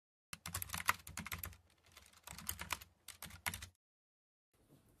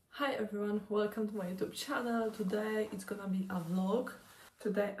Hi everyone, welcome to my YouTube channel. Today it's gonna be a vlog.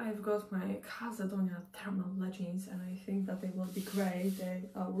 Today I've got my Calzedonia thermal leggings and I think that they will be great. They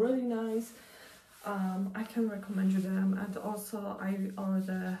are really nice. I can recommend you them, and also I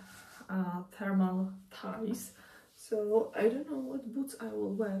order thermal ties. So I don't know what boots I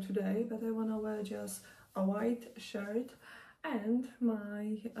will wear today, but I wanna wear just a white shirt and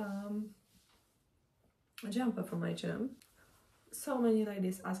my jumper from my gym. So many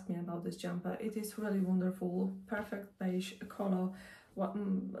ladies ask me about this jumper. It is really wonderful, perfect beige color. What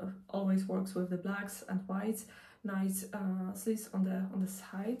always works with the blacks and whites. Nice sleeves on the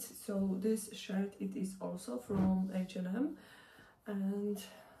sides. So this shirt, it is also from H&M, and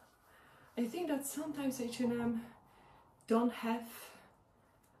I think that sometimes H&M don't have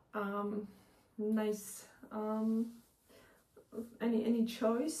nice any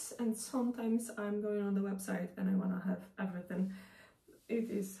choice, and sometimes I'm going on the website and I want to have everything. It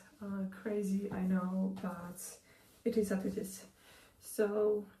is crazy, I know, but it is what it is.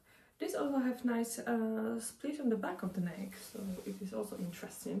 So this also have nice split on the back of the neck, so it is also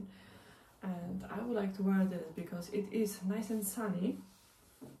interesting, and I would like to wear this because it is nice and sunny,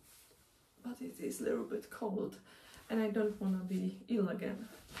 but it is a little bit cold and I don't want to be ill again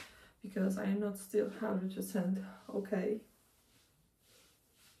because I am not still 100% okay.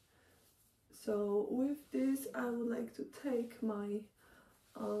 So with this I would like to take my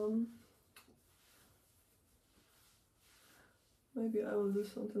maybe I will do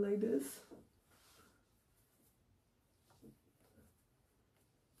something like this.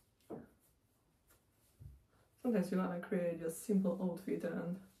 Sometimes you want to create a simple outfit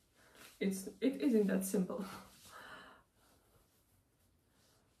and it isn't that simple.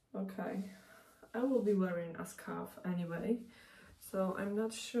 Okay, I will be wearing a scarf anyway, so I'm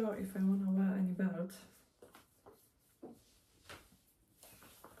not sure if I want to wear any belt.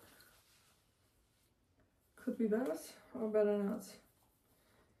 Could be belts or better not.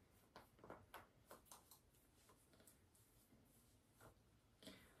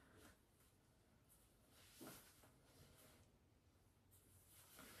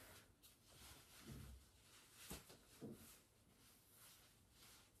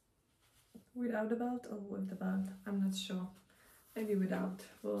 Without the belt or with the belt, I'm not sure. Maybe without.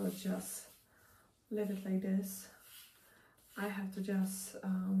 We'll just leave it like this. I have to just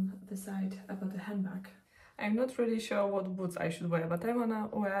decide about the handbag. I'm not really sure what boots I should wear, but I wanna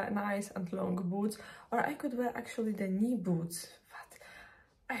wear nice and long boots, or I could wear actually the knee boots, but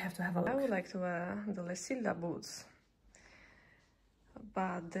I have to have a look. I would like to wear the Lesilda boots,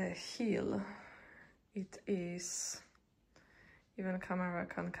 but the heel, it is, even camera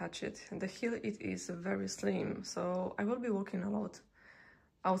can catch it. The heel, it is very slim, so I will be walking a lot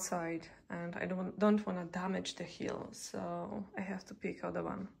outside and I don't want to damage the heel, so I have to pick other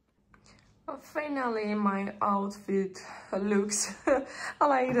one. Finally, my outfit looks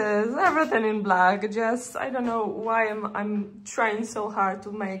like this, everything in black. Just, I don't know why I'm trying so hard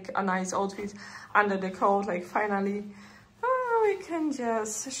to make a nice outfit under the coat. Like finally, we can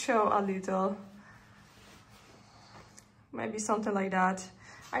just show a little, maybe something like that.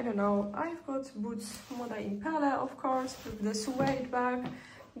 I don't know. I've got boots Moda Impala, of course, with the suede bag.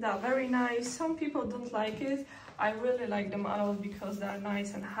 They're very nice. Some people don't like it. I really like them a lot because they're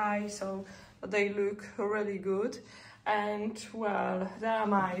nice and high, so they look really good. And well, they are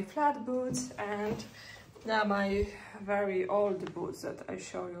my flat boots, and they are my very old boots that I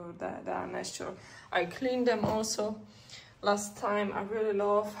show you. They are natural. I cleaned them also last time. I really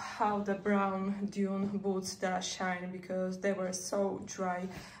love how the brown Dune boots that shine because they were so dry,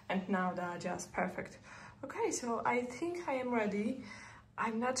 and now they are just perfect. Okay, so I think I am ready.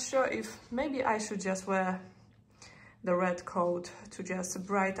 I'm not sure if maybe I should just wear the red coat to just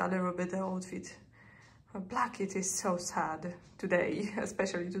brighten a little bit the outfit. Black, it is so sad today,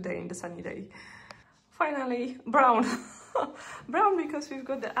 especially today in the sunny day. Finally, brown. Brown because we've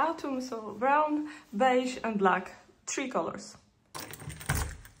got the autumn, so brown, beige and black, 3 colors.